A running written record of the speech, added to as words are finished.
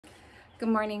Good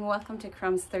morning, welcome to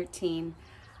Crumbs 13.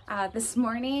 This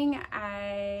morning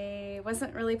I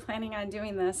wasn't really planning on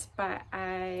doing this, but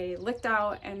I looked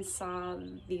out and saw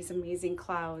these amazing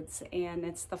clouds, and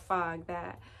it's the fog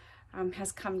that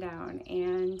has come down.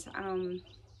 And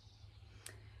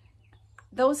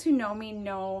those who know me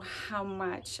know how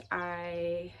much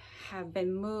I have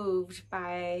been moved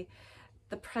by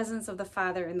the presence of the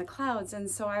Father in the clouds,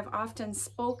 and so I've often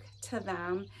spoke to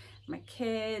them, my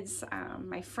kids,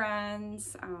 my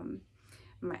friends,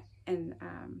 and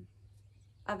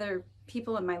other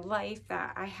people in my life,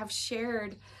 that I have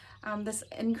shared this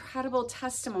incredible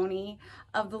testimony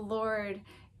of the Lord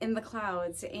in the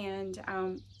clouds, and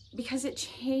because it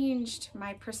changed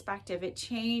my perspective, it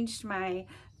changed my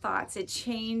thoughts, it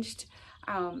changed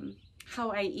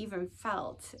how I even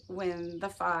felt when the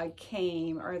fog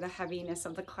came or the heaviness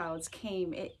of the clouds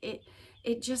came.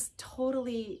 It just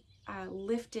totally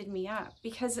lifted me up,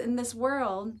 because in this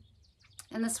world,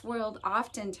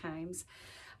 oftentimes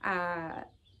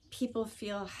people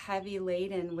feel heavy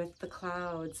laden with the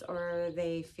clouds, or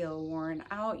they feel worn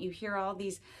out. You hear all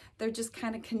these, they're just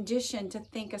kind of conditioned to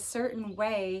think a certain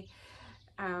way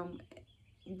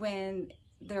when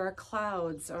there are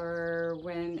clouds or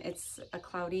when it's a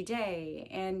cloudy day.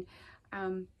 And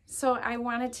so I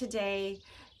wanted today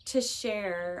to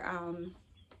share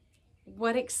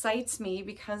what excites me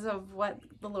because of what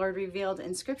the Lord revealed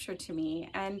in Scripture to me.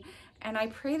 And I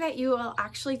pray that you will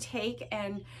actually take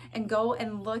and go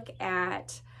and look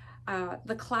at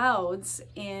the clouds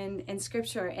in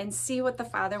Scripture and see what the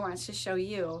Father wants to show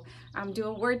you. Do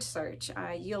a word search.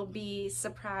 You'll be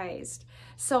surprised.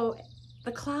 So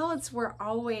the clouds were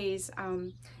always,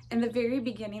 in the very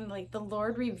beginning, like the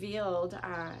Lord revealed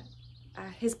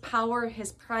His power,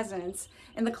 His presence,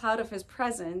 in the cloud of His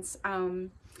presence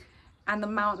on the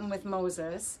mountain with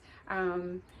Moses.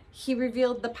 He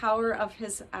revealed the power of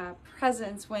His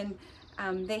presence when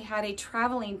they had a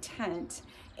traveling tent,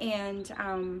 and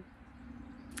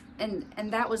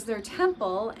that was their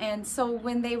temple. And so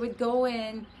when they would go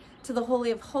in to the Holy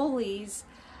of Holies,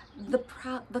 the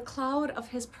cloud of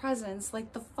His presence,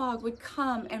 like the fog, would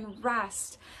come and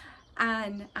rest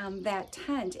on that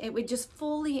tent. It would just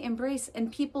fully embrace,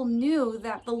 and people knew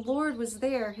that the Lord was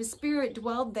there. His Spirit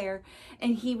dwelled there,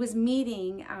 and He was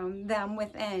meeting them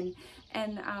within.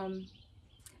 And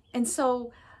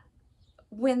so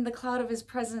when the cloud of His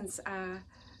presence,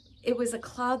 it was a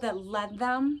cloud that led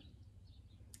them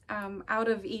out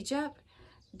of Egypt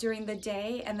during the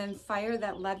day, and then fire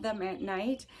that led them at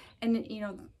night. And you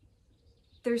know,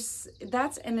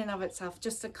 that's in and of itself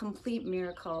just a complete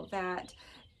miracle, that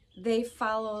they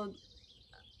followed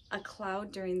a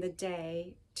cloud during the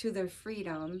day to their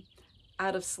freedom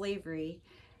out of slavery,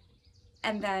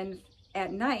 and then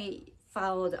at night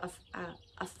followed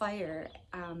a fire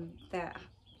that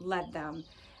led them,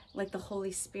 like the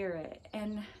Holy Spirit.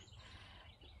 And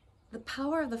the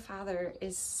power of the Father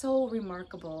is so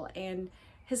remarkable, and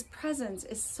His presence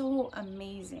is so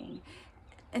amazing.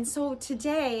 And so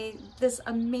today, this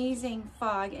amazing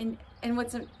fog, and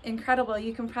what's incredible,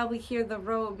 you can probably hear the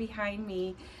road behind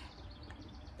me,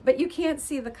 but you can't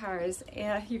see the cars.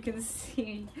 You can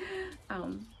see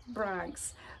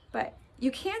Bronx, but you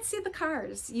can't see the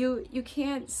cars. You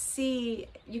can't see,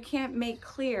 you can't make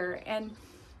clear. And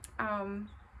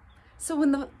so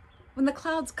when the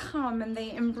clouds come and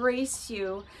they embrace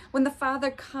you, when the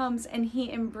Father comes and He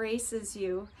embraces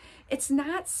you, it's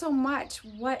not so much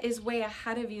what is way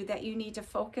ahead of you that you need to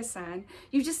focus on.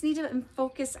 You just need to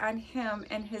focus on Him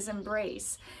and His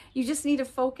embrace. You just need to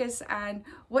focus on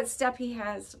what step He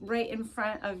has right in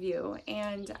front of you,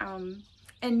 and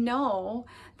know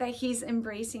that He's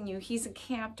embracing you. He's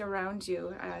encamped around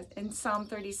you. In Psalm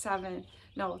 34:7,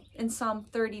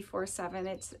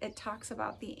 it talks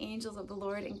about the angels of the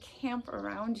Lord encamp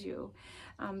around you,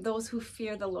 those who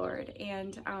fear the Lord.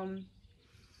 And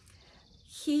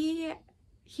He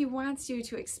wants you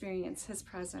to experience His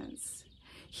presence.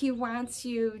 He wants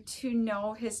you to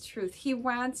know His truth. He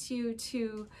wants you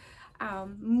to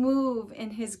move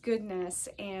in His goodness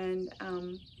and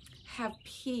have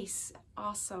peace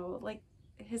also, like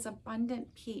His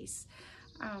abundant peace.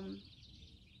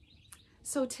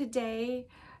 So today,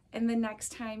 and the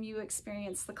next time you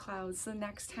experience the clouds, the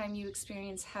next time you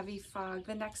experience heavy fog,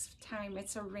 the next time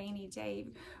it's a rainy day,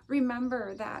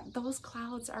 remember that those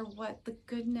clouds are what the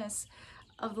goodness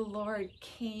of the Lord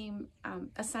came,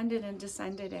 ascended and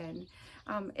descended in.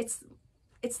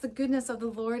 It's the goodness of the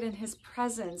Lord and His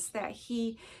presence that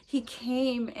He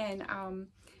came and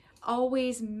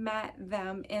always met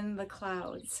them in the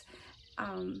clouds.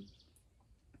 And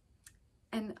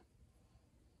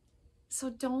So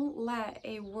don't let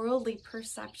a worldly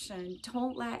perception,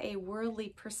 don't let a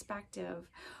worldly perspective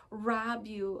rob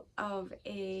you of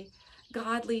a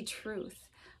godly truth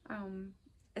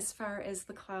as far as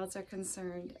the clouds are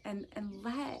concerned. And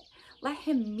let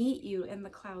him meet you in the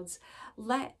clouds.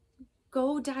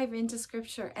 Go dive into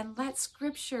scripture and let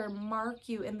scripture mark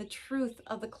you in the truth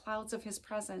of the clouds of his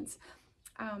presence.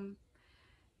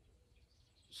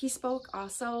 He spoke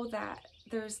also that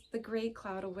there's the great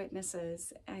cloud of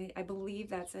witnesses. I believe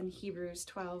that's in Hebrews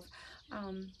 12.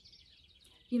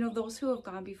 You know, those who have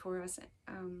gone before us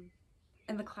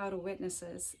in the cloud of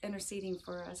witnesses interceding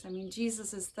for us. I mean,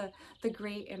 Jesus is the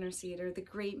great interceder, the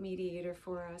great mediator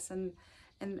for us. And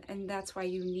that's why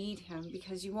you need him,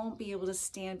 because you won't be able to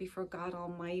stand before God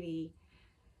Almighty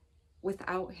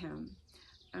without him.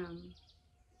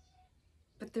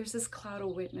 But there's this cloud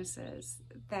of witnesses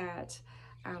that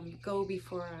go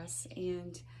before us,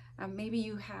 and maybe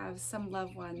you have some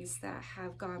loved ones that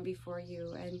have gone before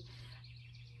you, and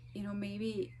you know,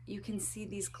 maybe you can see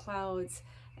these clouds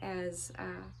as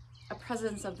a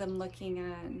presence of them looking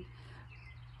on,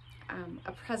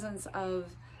 a presence of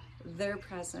their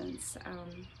presence,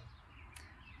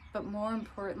 but more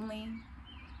importantly,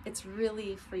 it's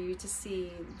really for you to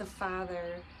see the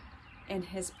Father in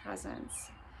his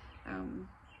presence,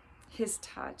 his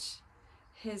touch,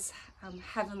 his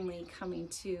heavenly coming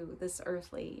to this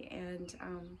earthly. And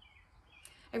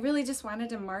I really just wanted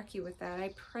to mark you with that.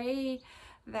 I pray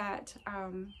that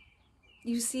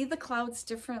you see the clouds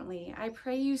differently. I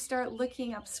pray you start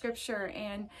looking up scripture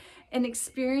and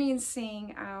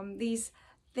experiencing these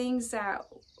things that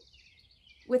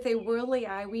with a worldly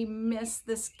eye we miss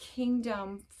this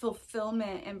kingdom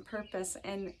fulfillment and purpose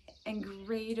and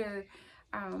greater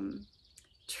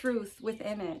truth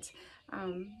within it.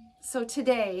 So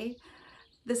today,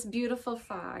 this beautiful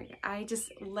fog, I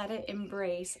just let it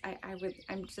embrace.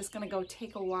 I'm just gonna go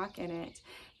take a walk in it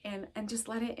and just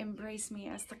let it embrace me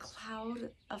as the cloud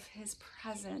of his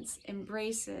presence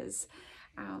embraces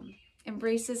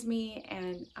me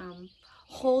and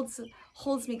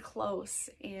holds me close.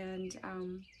 And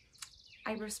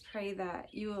I just pray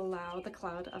that you allow the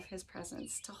cloud of his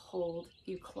presence to hold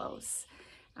you close.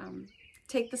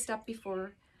 Take the step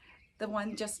before the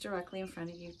one just directly in front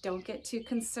of you. Don't get too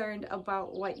concerned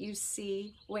about what you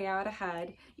see way out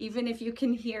ahead, even if you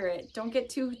can hear it. Don't get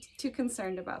too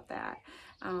concerned about that,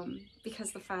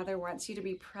 because the Father wants you to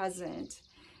be present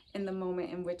in the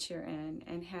moment in which you're in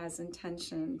and has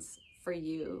intentions for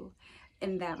you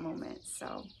in that moment.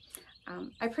 So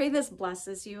I pray this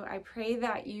blesses you. I pray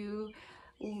that you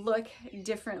look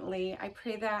differently. I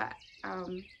pray that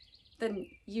then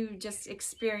you just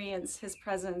experience his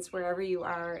presence wherever you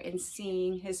are and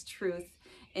seeing his truth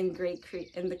in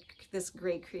this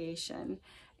great creation.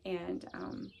 And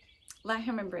let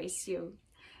him embrace you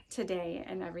today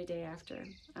and every day after.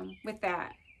 With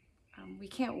that, we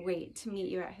can't wait to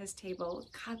meet you at his table.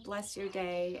 God bless your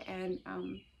day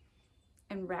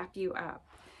and wrap you up.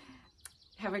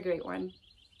 Have a great one.